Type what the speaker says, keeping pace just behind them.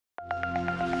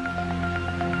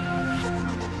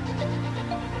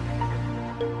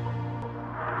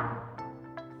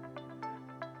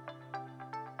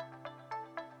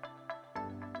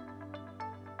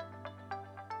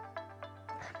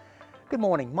Good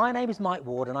morning, my name is Mike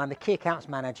Ward and I'm the Key Accounts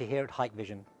Manager here at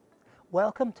Hikvision.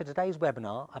 Welcome to today's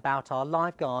webinar about our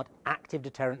liveguard active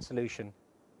deterrent solution.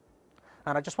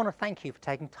 And I just want to thank you for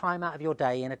taking time out of your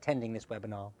day in attending this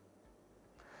webinar.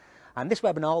 And this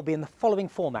webinar will be in the following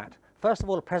format. First of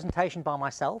all, a presentation by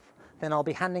myself, then I'll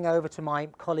be handing over to my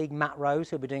colleague Matt Rose,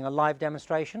 who'll be doing a live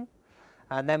demonstration,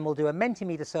 and then we'll do a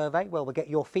Mentimeter survey where we'll get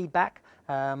your feedback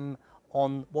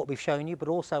on what we've shown you, but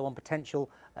also on potential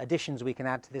additions we can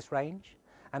add to this range.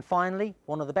 And finally,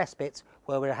 one of the best bits,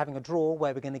 where we're having a draw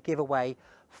where we're going to give away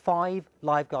 5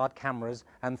 liveguard cameras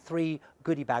and 3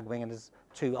 goodie bag winners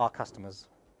to our customers.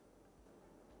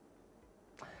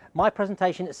 My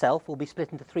presentation itself will be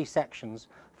split into 3 sections.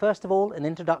 First of all, an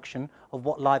introduction of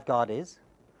what liveguard is.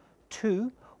 2,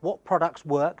 what products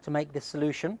work to make this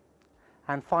solution.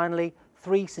 And finally,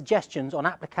 3 suggestions on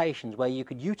applications where you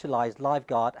could utilize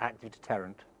liveguard active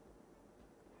deterrent.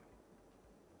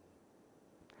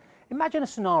 Imagine a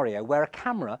scenario where a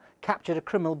camera captured a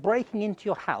criminal breaking into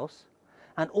your house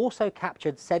and also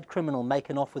captured said criminal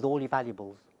making off with all your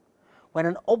valuables, when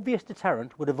an obvious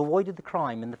deterrent would have avoided the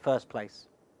crime in the first place.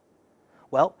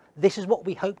 Well, this is what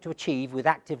we hope to achieve with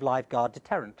active liveguard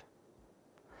deterrent.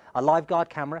 A liveguard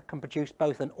camera can produce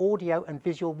both an audio and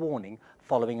visual warning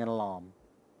following an alarm.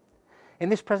 In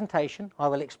this presentation, I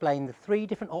will explain the 3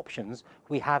 different options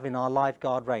we have in our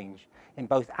liveguard range in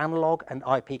both analog and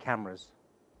IP cameras.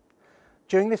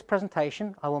 During this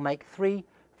presentation, I will make 3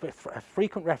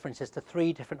 frequent references to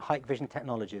 3 different Hikvision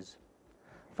technologies.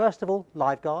 First of all,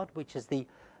 liveguard, which is the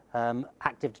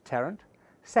active deterrent.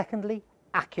 Secondly,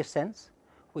 AccuSense,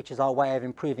 which is our way of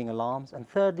improving alarms. And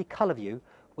thirdly, ColorView,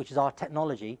 which is our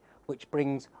technology which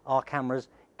brings our cameras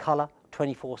color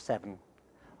 24/7.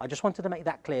 I just wanted to make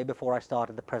that clear before I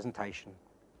started the presentation.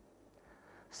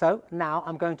 So now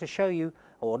I'm going to show you,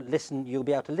 or listen, you'll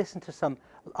be able to listen to some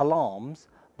alarms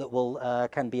that will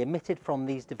can be emitted from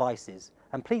these devices.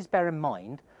 And please bear in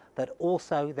mind that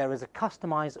also there is a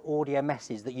customized audio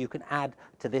message that you can add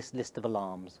to this list of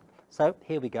alarms. So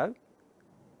here we go.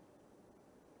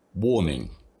 Warning: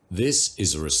 this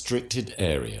is a restricted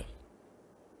area.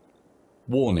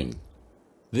 Warning: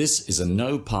 this is a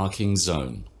no parking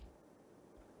zone.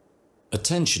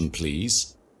 Attention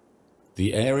please.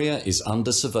 The area is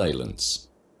under surveillance.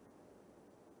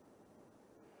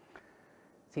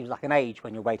 Seems like an age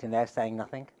when you're waiting there saying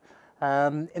nothing.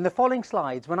 In the following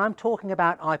slides, when I'm talking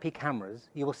about IP cameras,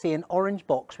 you will see an orange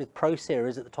box with Pro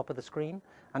Series at the top of the screen.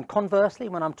 And conversely,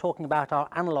 when I'm talking about our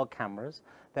analog cameras,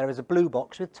 there is a blue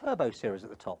box with Turbo Series at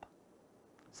the top.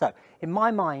 So, in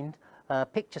my mind, a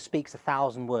picture speaks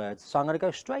 1,000 words. So I'm going to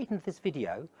go straight into this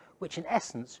video, which in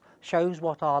essence shows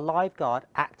what our liveguard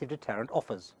active deterrent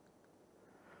offers.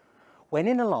 When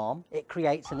in alarm, it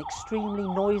creates an extremely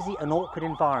noisy and awkward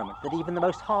environment that even the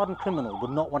most hardened criminal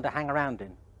would not want to hang around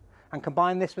in. And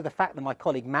combine this with the fact that my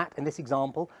colleague Matt, in this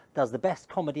example, does the best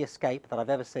comedy escape that I've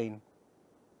ever seen.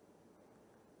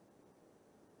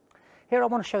 Here I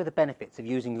want to show the benefits of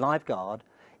using liveguard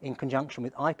in conjunction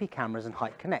with IP cameras and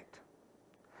Hike Connect.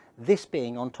 This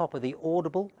being on top of the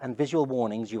audible and visual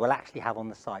warnings you will actually have on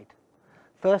the site.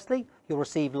 Firstly, you'll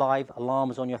receive live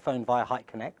alarms on your phone via Hike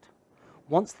Connect.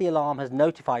 Once the alarm has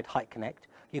notified Hike Connect,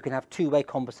 you can have 2-way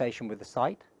conversation with the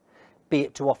site, be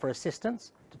it to offer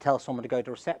assistance, to tell someone to go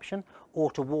to reception, or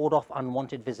to ward off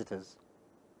unwanted visitors.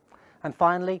 And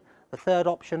finally, the third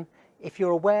option, if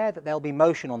you're aware that there'll be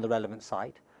motion on the relevant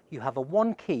site, you have a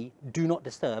 1-key do not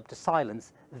disturb to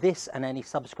silence this and any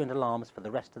subsequent alarms for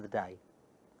the rest of the day.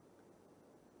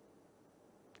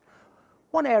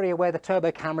 One area where the turbo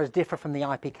cameras differ from the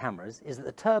IP cameras is that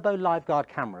the turbo liveguard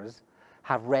cameras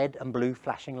have red and blue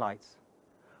flashing lights,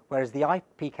 whereas the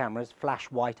IP cameras flash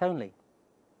white only.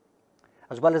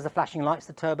 As well as the flashing lights,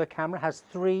 the turbo camera has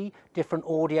 3 different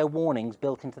audio warnings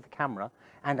built into the camera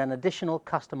and an additional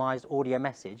customized audio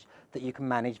message that you can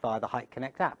manage via the Hike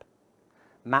Connect app.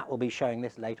 Matt will be showing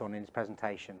this later on in his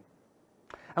presentation.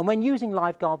 And when using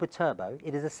liveguard with turbo,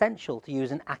 it is essential to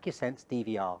use an AccuSense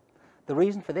DVR. The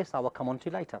reason for this I will come on to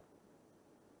later.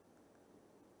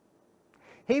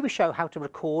 Here we show how to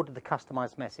record the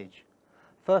customized message.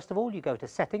 First of all, you go to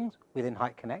Settings within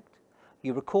Hike Connect,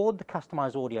 you record the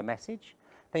customized audio message,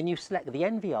 then you select the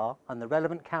NVR and the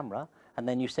relevant camera, and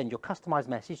then you send your customized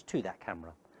message to that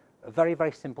camera. A very,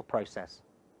 very simple process.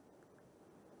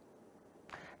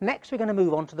 Next, we're going to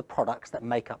move on to the products that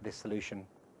make up this solution.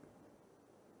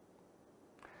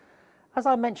 As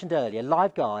I mentioned earlier,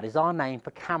 liveguard is our name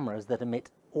for cameras that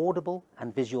emit audible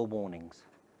and visual warnings.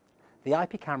 The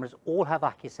IP cameras all have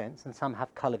AccuSense and some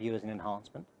have ColorView as an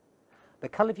enhancement. The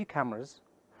ColorView cameras,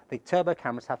 the turbo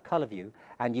cameras have ColorView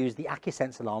and use the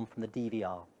AccuSense alarm from the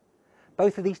DVR.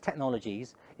 Both of these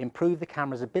technologies improve the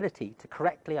camera's ability to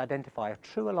correctly identify a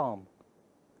true alarm.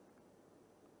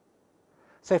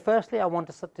 So firstly, I want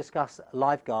to discuss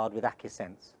liveguard with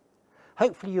AccuSense.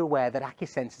 Hopefully you're aware that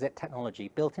AccuSense is a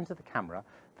technology built into the camera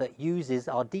that uses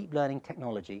our deep learning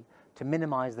technology to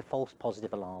minimize the false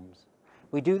positive alarms.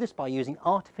 We do this by using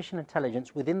artificial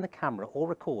intelligence within the camera or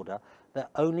recorder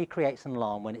that only creates an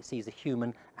alarm when it sees a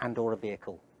human and or a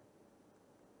vehicle.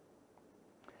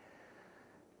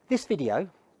 This video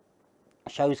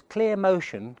shows clear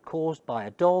motion caused by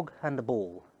a dog and a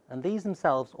ball, and these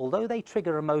themselves, although they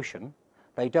trigger a motion,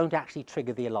 they don't actually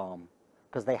trigger the alarm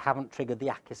because they haven't triggered the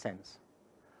AccuSense.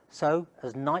 So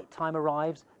as night time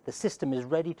arrives, the system is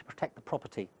ready to protect the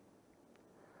property.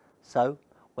 So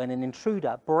when an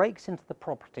intruder breaks into the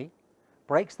property,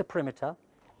 breaks the perimeter,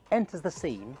 enters the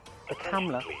scene, the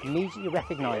camera immediately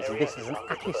recognizes this as an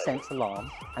AccuSense alarm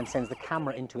and sends the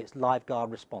camera into its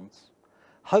liveguard response,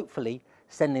 hopefully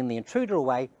sending the intruder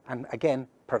away and again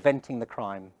preventing the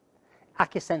crime.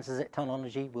 AccuSense's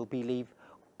technology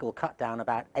will cut down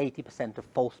about 80% of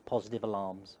false positive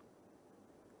alarms.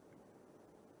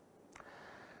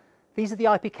 These are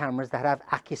the IP cameras that have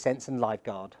AccuSense and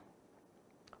liveguard.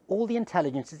 All the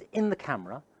intelligence is in the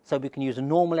camera, so we can use a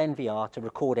normal NVR to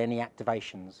record any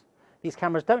activations. These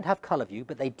cameras don't have color view,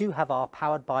 but they do have our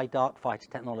powered by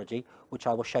Darkfighter technology, which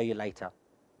I will show you later.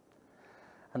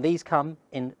 And these come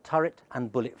in turret and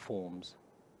bullet forms.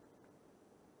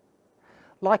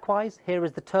 Likewise, here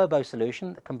is the turbo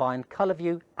solution that combined color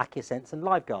view, AccuSense and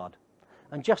liveguard.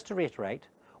 And just to reiterate,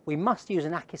 we must use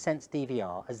an AccuSense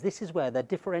DVR, as this is where the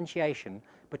differentiation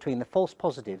between the false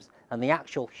positives and the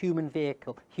actual human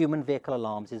vehicle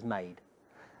alarms is made.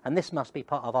 And this must be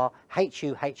part of our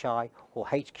HU-HI or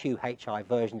HQ-HI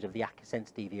versions of the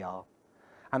AccuSense DVR.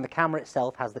 And the camera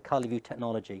itself has the color view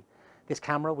technology. This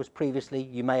camera was previously,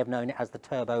 you may have known it as the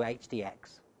Turbo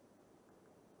HDX.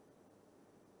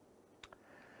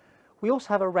 We also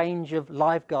have a range of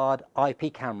liveguard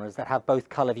IP cameras that have both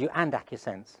color view and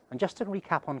AccuSense. And just to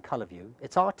recap on color view,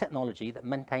 it's our technology that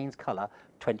maintains color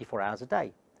 24 hours a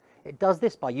day. It does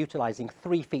this by utilizing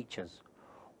 3 features.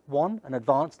 1, an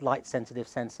advanced light sensitive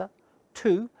sensor.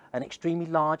 2, an extremely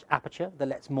large aperture that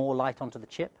lets more light onto the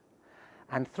chip.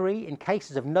 And 3, in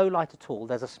cases of no light at all,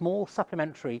 there's a small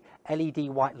supplementary LED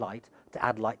white light to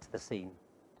add light to the scene.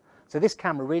 So this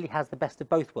camera really has the best of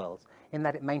both worlds in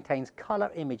that it maintains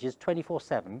color images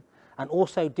 24/7 and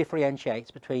also differentiates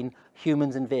between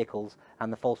humans and vehicles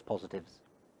and the false positives.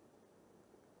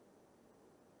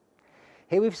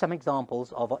 Here we have some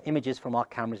examples of images from our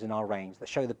cameras in our range that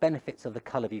show the benefits of the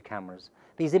color view cameras.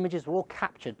 These images were all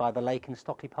captured by the lake in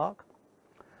Stockley Park.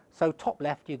 So top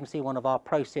left you can see one of our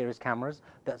Pro Series cameras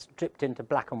that's dripped into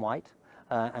black and white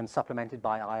and supplemented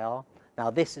by IR. Now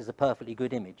this is a perfectly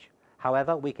good image.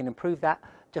 However, we can improve that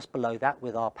just below that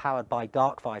with our powered by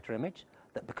Darkfighter image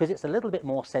that, because it's a little bit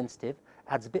more sensitive,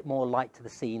 adds a bit more light to the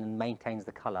scene and maintains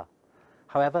the color.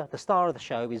 However, the star of the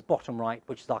show is bottom right,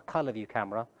 which is our color view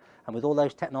camera, and with all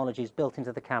those technologies built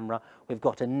into the camera, we've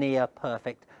got a near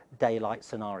perfect daylight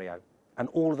scenario, and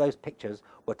all of those pictures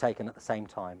were taken at the same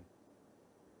time.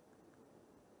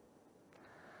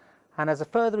 And as a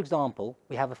further example,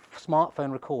 we have a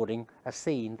smartphone recording a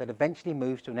scene that eventually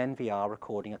moves to an NVR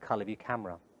recording a color view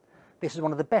camera. This is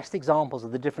one of the best examples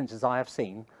of the differences I have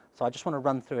seen, so I just want to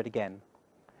run through it again.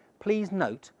 Please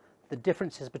note the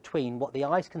differences between what the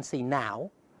eyes can see now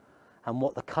and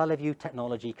what the color view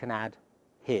technology can add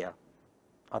here.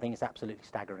 I think it's absolutely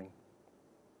staggering.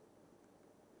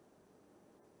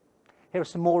 Here are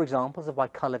some more examples of why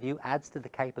color view adds to the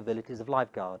capabilities of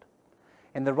liveguard.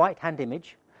 In the right-hand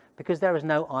image, because there is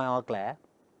no IR glare,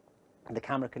 the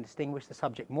camera can distinguish the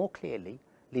subject more clearly,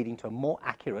 leading to a more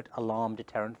accurate alarm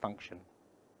deterrent function.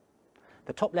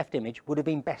 The top left image would have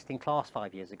been best in class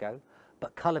 5 years ago,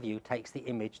 but color view takes the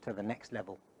image to the next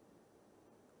level.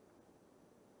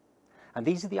 And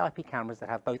these are the IP cameras that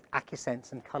have both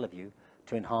AccuSense and color view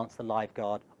to enhance the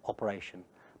liveguard operation,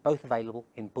 both available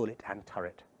in bullet and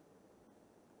turret.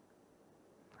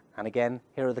 And again,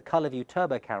 here are the color view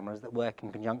turbo cameras that work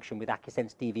in conjunction with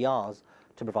AccuSense DVRs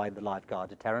to provide the liveguard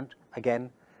deterrent, again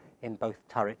in both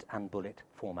turret and bullet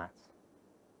formats.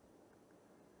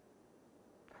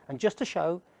 And just to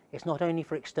show it's not only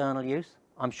for external use,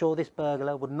 I'm sure this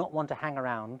burglar would not want to hang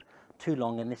around too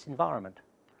long in this environment.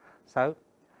 So,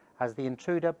 as the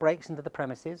intruder breaks into the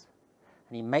premises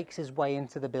and he makes his way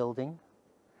into the building,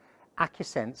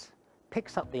 AccuSense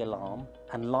picks up the alarm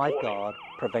and liveguard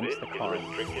prevents the crime.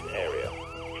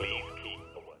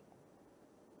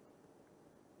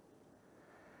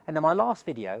 And in my last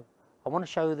video, I want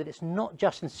to show that it's not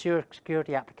just in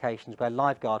security applications where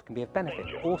liveguard can be of benefit,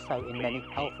 but also in many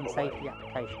health and safety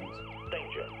applications,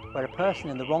 where a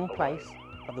person in the wrong place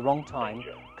at the wrong time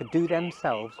could do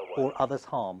themselves or others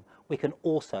harm. We can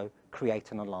also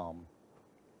create an alarm.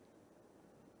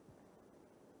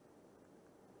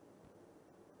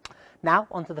 Now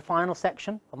onto the final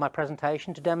section of my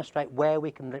presentation to demonstrate where we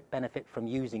can benefit from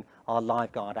using our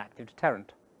liveguard active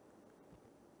deterrent.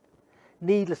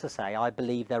 Needless to say, I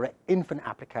believe there are infinite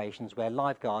applications where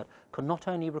liveguard can not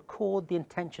only record the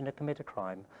intention to commit a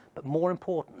crime, but more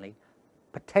importantly,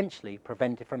 potentially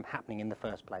prevent it from happening in the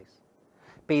first place.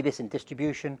 Be this in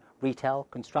distribution, retail,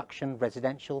 construction,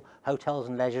 residential, hotels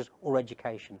and leisures, or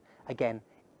education. Again,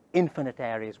 infinite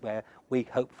areas where we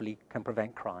hopefully can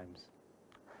prevent crimes.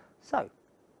 So,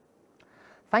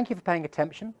 thank you for paying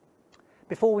attention.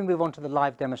 Before we move on to the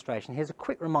live demonstration, here's a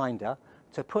quick reminder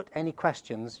to put any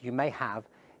questions you may have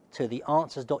to the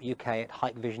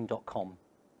answers.uk@hikvision.com.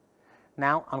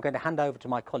 Now I'm going to hand over to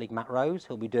my colleague Matt Rose,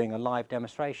 who'll be doing a live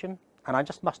demonstration, and I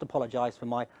just must apologise for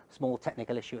my small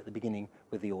technical issue at the beginning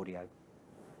with the audio.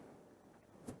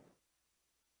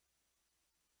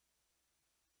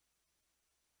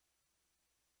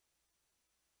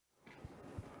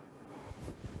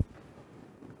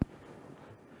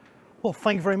 Well,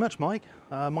 thank you very much, Mike.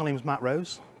 My name is Matt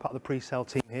Rose, part of the pre-sale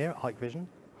team here at Hikvision.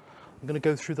 I'm going to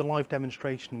go through the live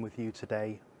demonstration with you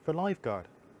today for liveguard.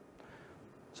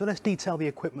 So let's detail the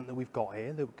equipment that we've got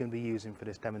here that we're going to be using for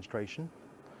this demonstration.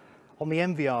 On the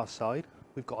MVR side,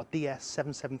 we've got a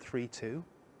DS7732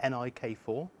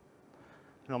 NIK4,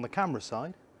 and on the camera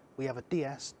side, we have a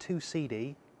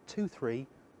DS2CD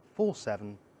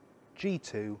 2347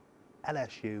 G2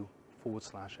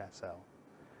 LSU/SL.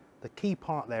 The key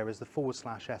part there is the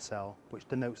 /SL, which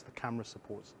denotes the camera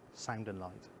supports sound and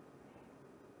light.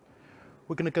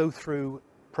 We're going to go through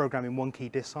programming one key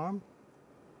disarm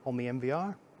on the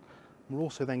MVR. We're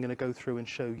also then going to go through and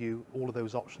show you all of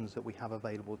those options that we have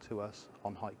available to us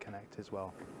on Hike Connect as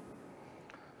well.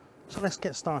 So let's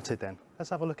get started then.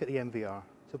 Let's have a look at the MVR.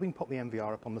 So we can pop the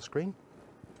MVR up on the screen,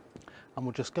 and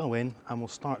we'll just go in and we'll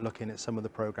start looking at some of the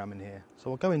programming here. So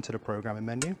I'll go into the programming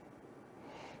menu.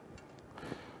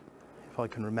 If I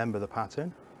can remember the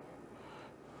pattern.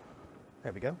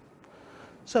 There we go.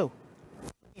 So,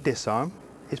 disarm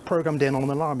is programmed in on an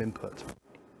alarm input.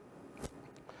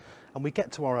 And we get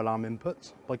to our alarm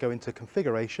inputs by going to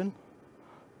configuration,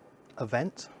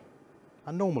 event,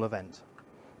 and normal event.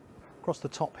 Across the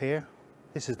top here,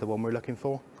 this is the one we're looking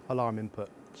for, alarm input.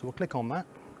 So we'll click on that.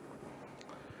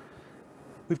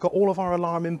 We've got all of our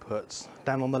alarm inputs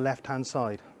down on the left-hand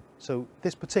side. So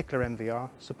this particular MVR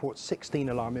supports 16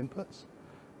 alarm inputs.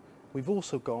 We've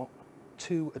also got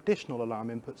 2 additional alarm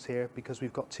inputs here because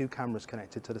we've got 2 cameras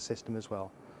connected to the system as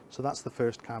well. So that's the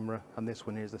first camera, and this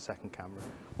one here is the second camera.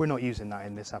 We're not using that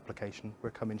in this application. We're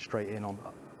coming straight in on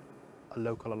a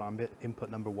local alarm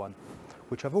input number 1,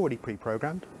 which I've already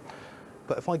pre-programmed.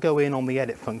 But if I go in on the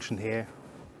edit function here,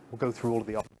 we'll go through all of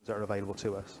the options that are available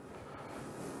to us.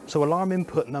 So alarm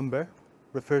input number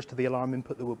refers to the alarm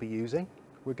input that we'll be using.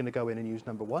 We're going to go in and use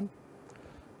number 1.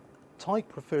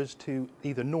 Type refers to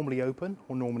either normally open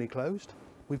or normally closed.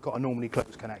 We've got a normally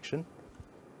closed connection.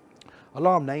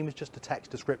 Alarm name is just a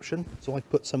text description, so I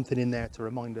put something in there to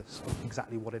remind us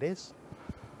exactly what it is.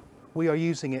 We are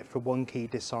using it for one key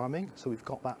disarming, so we've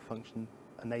got that function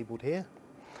enabled here.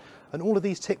 And all of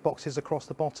these tick boxes across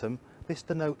the bottom, this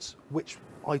denotes which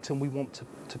item we want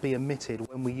to be emitted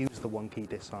when we use the one key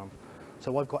disarm.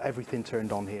 So I've got everything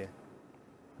turned on here.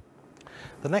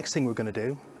 The next thing we're going to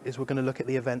do is we're going to look at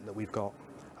the event that we've got,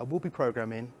 and we'll be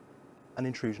programming an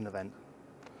intrusion event.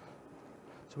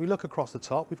 So we look across the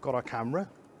top, we've got our camera.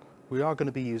 We are going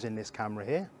to be using this camera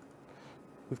here.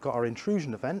 We've got our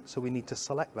intrusion event, so we need to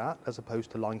select that as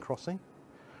opposed to line crossing.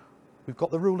 We've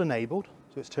got the rule enabled,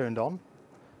 so it's turned on.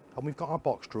 And we've got our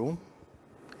box drawn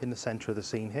in the center of the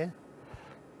scene here.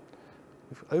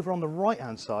 Over on the right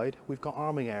hand side, we've got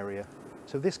arming area.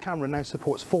 So this camera now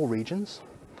supports 4 regions.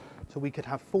 So we could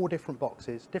have 4 different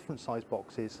boxes, different size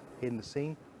boxes in the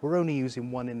scene. We're only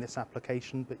using 1 in this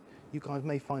application, but you guys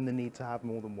may find the need to have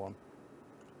more than 1.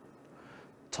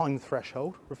 Time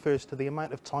threshold refers to the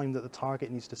amount of time that the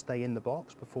target needs to stay in the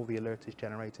box before the alert is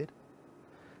generated.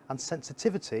 And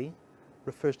sensitivity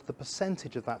refers to the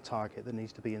percentage of that target that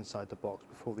needs to be inside the box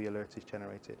before the alert is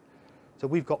generated. So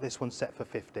we've got this one set for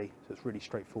 50, so it's really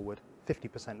straightforward.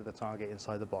 50% of the target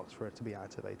inside the box for it to be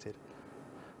activated.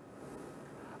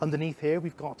 Underneath here,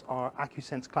 we've got our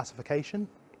AccuSense classification.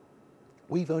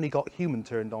 We've only got human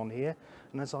turned on here,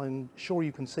 and as I'm sure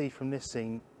you can see from this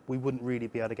scene, we wouldn't really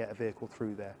be able to get a vehicle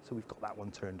through there, so we've got that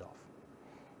one turned off.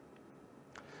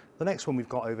 The next one we've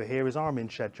got over here is arm in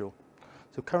schedule.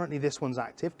 So currently this one's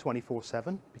active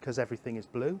 24/7 because everything is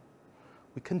blue.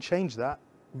 We can change that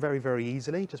very, very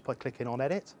easily just by clicking on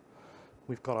edit.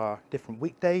 We've got our different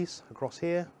weekdays across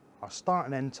here, our start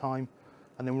and end time,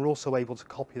 and then we're also able to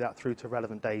copy that through to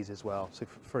relevant days as well. So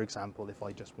for example, if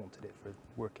I just wanted it for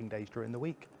working days during the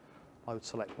week, I would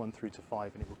select 1 through to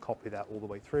 5 and it would copy that all the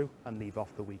way through and leave off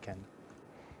the weekend.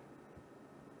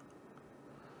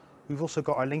 We've also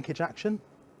got our linkage action.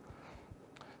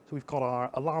 So we've got our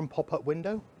alarm pop-up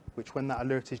window, which when that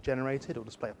alert is generated, it will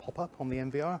display a pop-up on the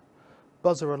MVR.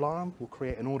 Buzzer alarm will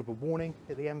create an audible warning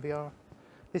at the MVR.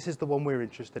 This is the one we're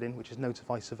interested in, which is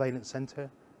Notify Surveillance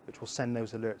Center, which will send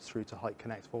those alerts through to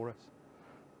Hikconnect for us.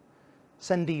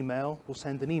 Send email will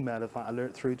send an email of that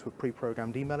alert through to a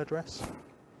pre-programmed email address.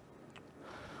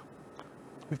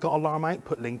 We've got alarm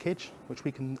output linkage, which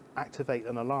we can activate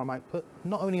an alarm output,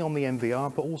 not only on the MVR,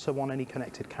 but also on any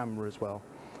connected camera as well.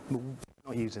 We're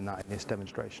not using that in this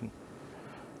demonstration.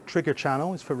 Trigger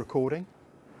channel is for recording,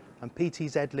 and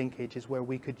PTZ linkage is where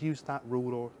we could use that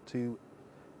ruler to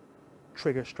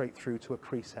trigger straight through to a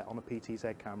preset on a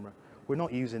PTZ camera. We're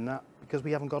not using that because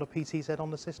we haven't got a PTZ on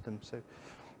the system. So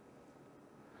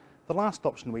the last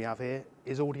option we have here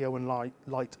is audio and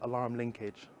light alarm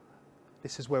linkage.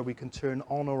 This is where we can turn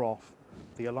on or off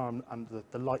the alarm and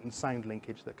the light and sound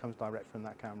linkage that comes direct from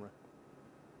that camera.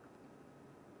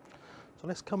 So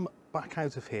let's come back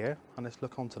out of here and let's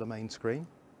look onto the main screen.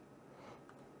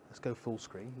 Let's go full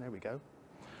screen, there we go.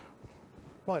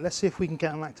 Right, let's see if we can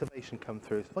get an activation come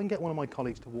through. If I can get one of my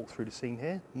colleagues to walk through the scene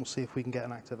here, and we'll see if we can get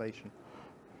an activation.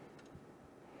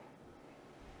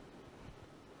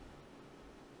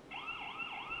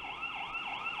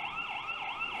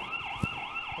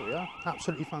 There we are,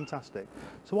 absolutely fantastic.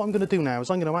 So what I'm going to do now is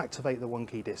I'm going to activate the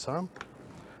 1-key disarm.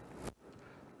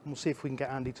 And we'll see if we can get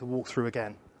Andy to walk through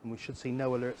again. And we should see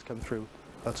no alerts come through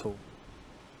at all.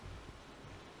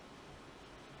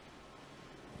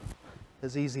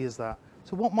 As easy as that.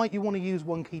 So what might you want to use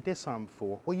 1-key disarm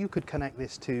for? Well, you could connect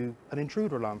this to an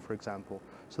intruder alarm, for example,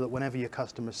 so that whenever your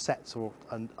customer sets or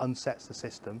unsets the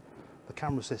system, the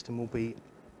camera system will be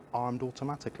armed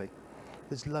automatically.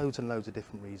 There's loads and loads of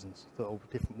different reasons, or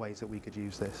different ways that we could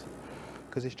use this,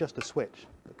 because it's just a switch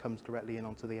that comes directly in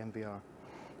onto the MVR.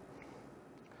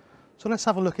 So let's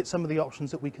have a look at some of the options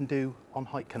that we can do on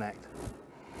Hikconnect.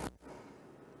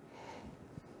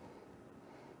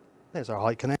 There's our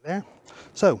Hikconnect there.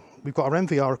 So we've got our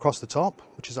MVR across the top,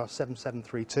 which is our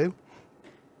 7732.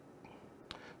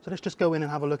 So let's just go in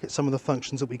and have a look at some of the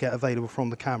functions that we get available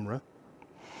from the camera.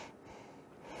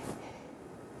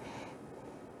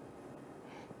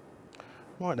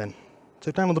 Right then, so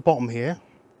down on the bottom here,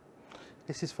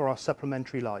 this is for our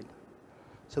supplementary light.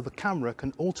 So the camera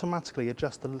can automatically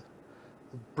adjust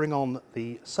bring on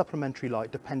the supplementary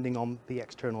light depending on the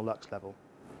external lux level.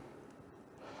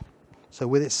 So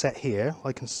with it set here,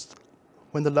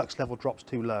 when the lux level drops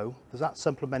too low, that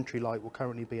supplementary light will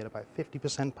currently be at about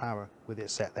 50% power with it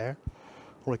set there.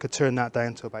 Or I could turn that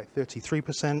down to about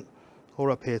 33%, or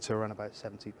up here to around about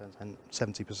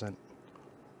 70%.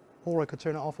 Or I could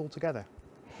turn it off altogether.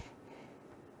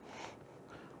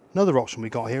 Another option we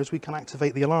got here is we can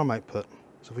activate the alarm output.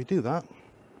 So if we do that,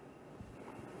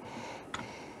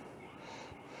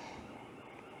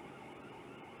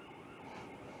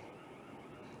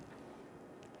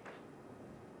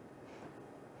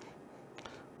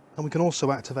 and we can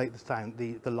also activate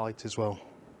the light as well.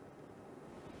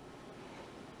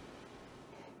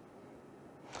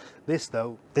 This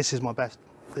is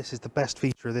the best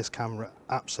feature of this camera,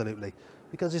 absolutely,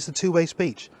 because it's a two-way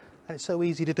speech and it's so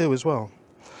easy to do as well.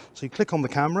 So you click on the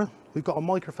camera, we've got a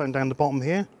microphone down the bottom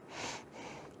here.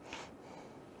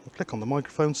 You click on the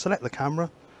microphone, select the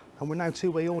camera, and we're now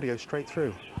two-way audio straight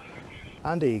through.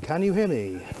 Andy, can you hear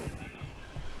me?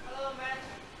 Hello, man.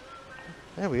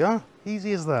 There we are,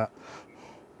 easy as that.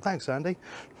 Thanks, Andy.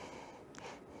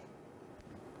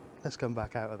 Let's come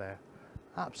back out of there.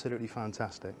 Absolutely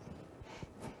fantastic.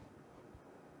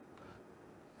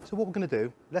 So what we're going to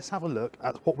do, let's have a look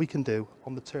at what we can do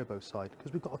on the turbo side,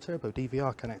 because we've got a turbo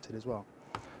DVR connected as well.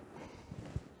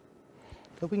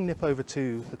 So we can nip over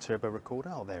to the turbo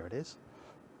recorder. Oh, there it is.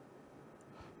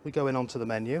 We go in onto the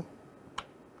menu.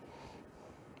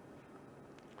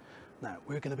 Now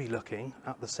we're going to be looking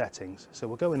at the settings. So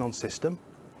we're going on system.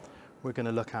 We're going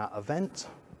to look at event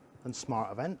and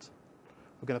smart event.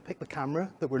 We're going to pick the camera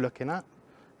that we're looking at.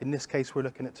 In this case, we're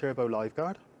looking at turbo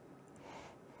liveguard.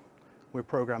 We're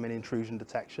programming intrusion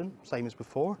detection, same as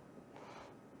before.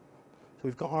 So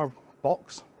we've got our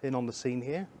box in on the scene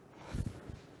here.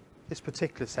 This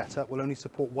particular setup will only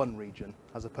support one region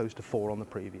as opposed to 4 on the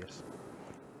previous.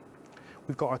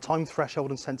 we've got our time threshold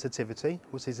and sensitivity,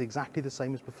 which is exactly the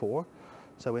same as before.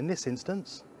 So in this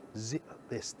instance,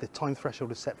 the time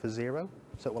threshold is set for 0,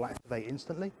 so it will activate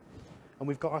instantly. And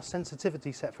we've got our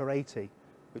sensitivity set for 80,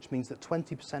 which means that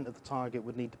 20% of the target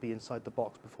would need to be inside the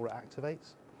box before it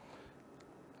activates.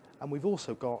 And we've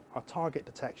also got our target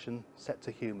detection set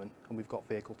to human, and we've got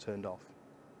vehicle turned off.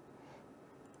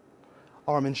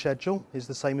 Arm and schedule is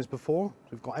the same as before.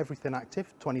 We've got everything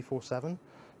active 24/7,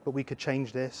 but we could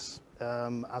change this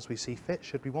as we see fit,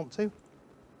 should we want to.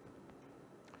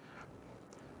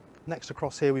 Next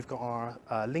across here, we've got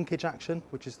our linkage action,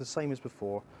 which is the same as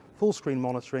before. Full screen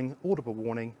monitoring, audible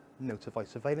warning, notify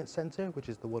surveillance center, which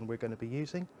is the one we're going to be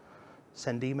using,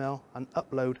 send email, and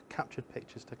upload captured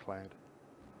pictures to cloud.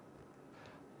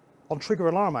 On trigger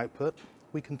alarm output,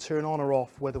 we can turn on or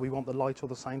off whether we want the light or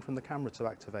the sound from the camera to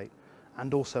activate,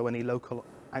 and also any local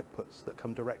outputs that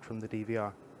come direct from the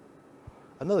DVR.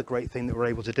 Another great thing that we're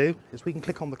able to do is we can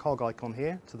click on the cog icon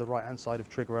here to the right hand side of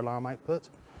trigger alarm output,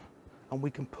 and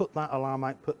we can put that alarm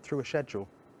output through a schedule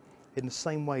in the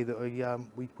same way that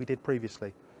we did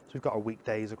previously. So we've got our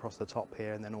weekdays across the top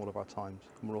here and then all of our times,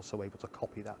 and we're also able to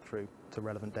copy that through to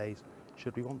relevant days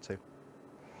should we want to.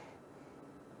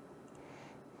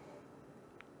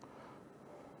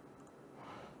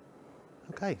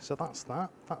 Okay, so that's that.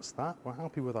 We're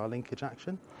happy with our linkage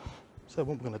action. So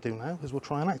what we're going to do now is we'll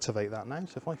try and activate that now.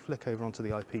 So if I flick over onto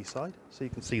the IP side so you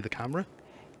can see the camera.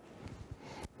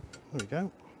 There we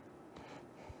go.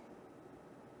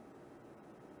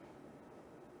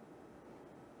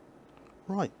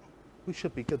 Right, we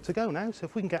should be good to go now. So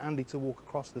if we can get Andy to walk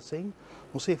across the scene,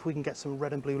 we'll see if we can get some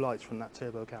red and blue lights from that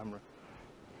turbo camera.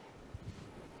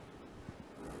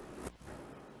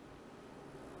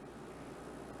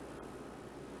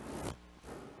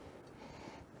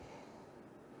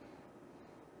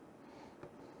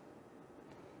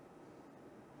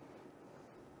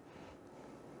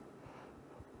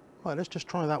 Right, let's just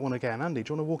try that one again. Andy,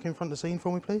 do you want to walk in front of the scene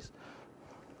for me, please?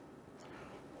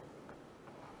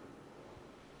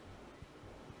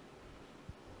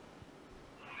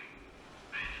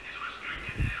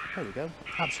 There we go,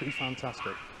 absolutely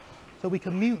fantastic. So we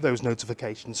can mute those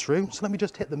notifications through. So let me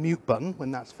just hit the mute button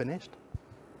when that's finished,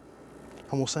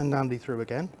 and we'll send Andy through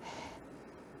again.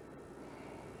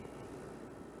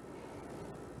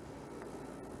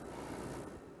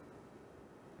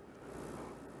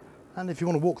 And if you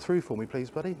want to walk through for me, please,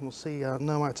 buddy, we'll see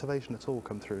no activation at all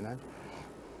come through now.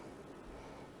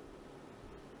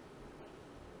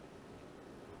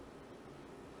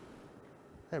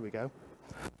 There we go.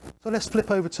 So let's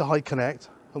flip over to High Connect,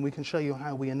 and we can show you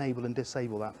how we enable and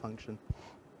disable that function.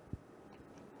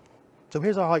 So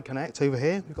here's our High Connect over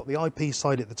here. We've got the IP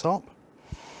side at the top.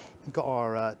 We've got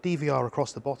our DVR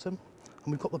across the bottom,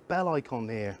 and we've got the bell icon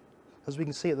here. As we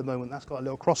can see at the moment, that's got a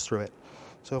little cross through it.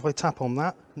 So if I tap on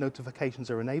that,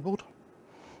 notifications are enabled.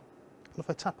 And if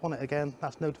I tap on it again,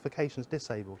 that's notifications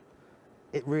disabled.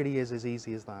 It really is as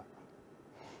easy as that.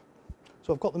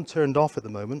 So I've got them turned off at the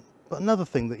moment, but another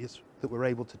thing that we're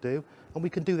able to do, and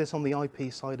we can do this on the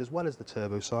IP side as well as the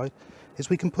turbo side, is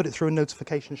we can put it through a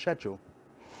notification schedule.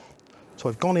 So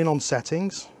I've gone in on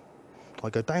settings,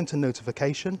 I go down to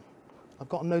notification, I've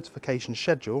got a notification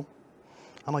schedule,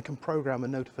 and I can program a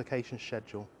notification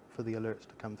schedule for the alerts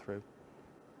to come through.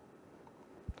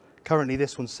 Currently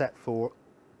this one's set for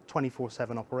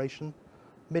 24/7 operation,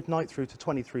 midnight through to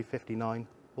 23:59,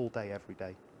 all day, every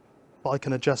day. But I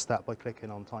can adjust that by clicking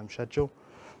on time schedule.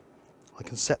 I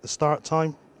can set the start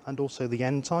time and also the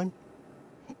end time.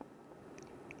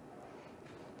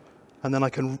 And then I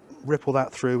can ripple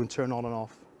that through and turn on and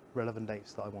off relevant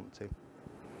dates that I want to.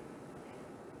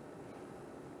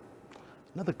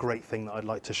 Another great thing that I'd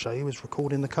like to show you is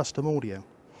recording the custom audio.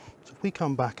 So if we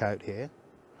come back out here,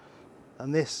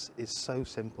 and this is so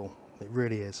simple, it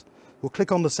really is. We'll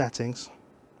click on the settings,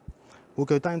 we'll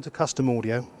go down to custom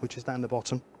audio, which is down the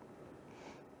bottom.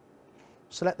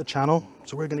 Select the channel,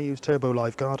 so we're going to use Turbo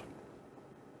Liveguard.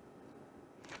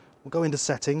 We'll go into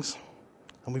settings,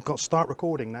 and we've got start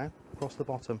recording now across the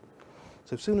bottom.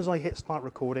 So as soon as I hit start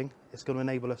recording, it's going to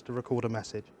enable us to record a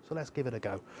message. So let's give it a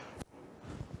go.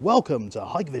 Welcome to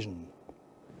Hikvision.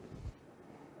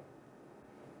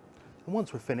 And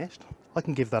once we're finished, I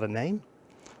can give that a name.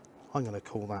 I'm going to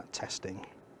call that testing.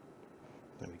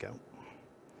 There we go.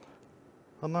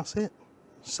 And that's it.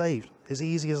 Saved. As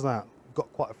easy as that. We've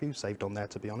got quite a few saved on there,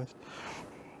 to be honest.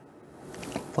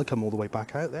 If I come all the way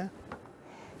back out there.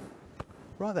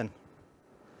 Right then.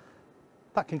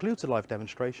 That concludes the live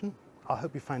demonstration. I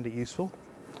hope you found it useful.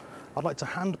 I'd like to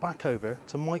hand back over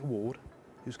to Mike Ward,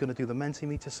 who's going to do the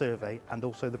Mentimeter survey and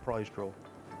also the prize draw.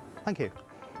 Thank you.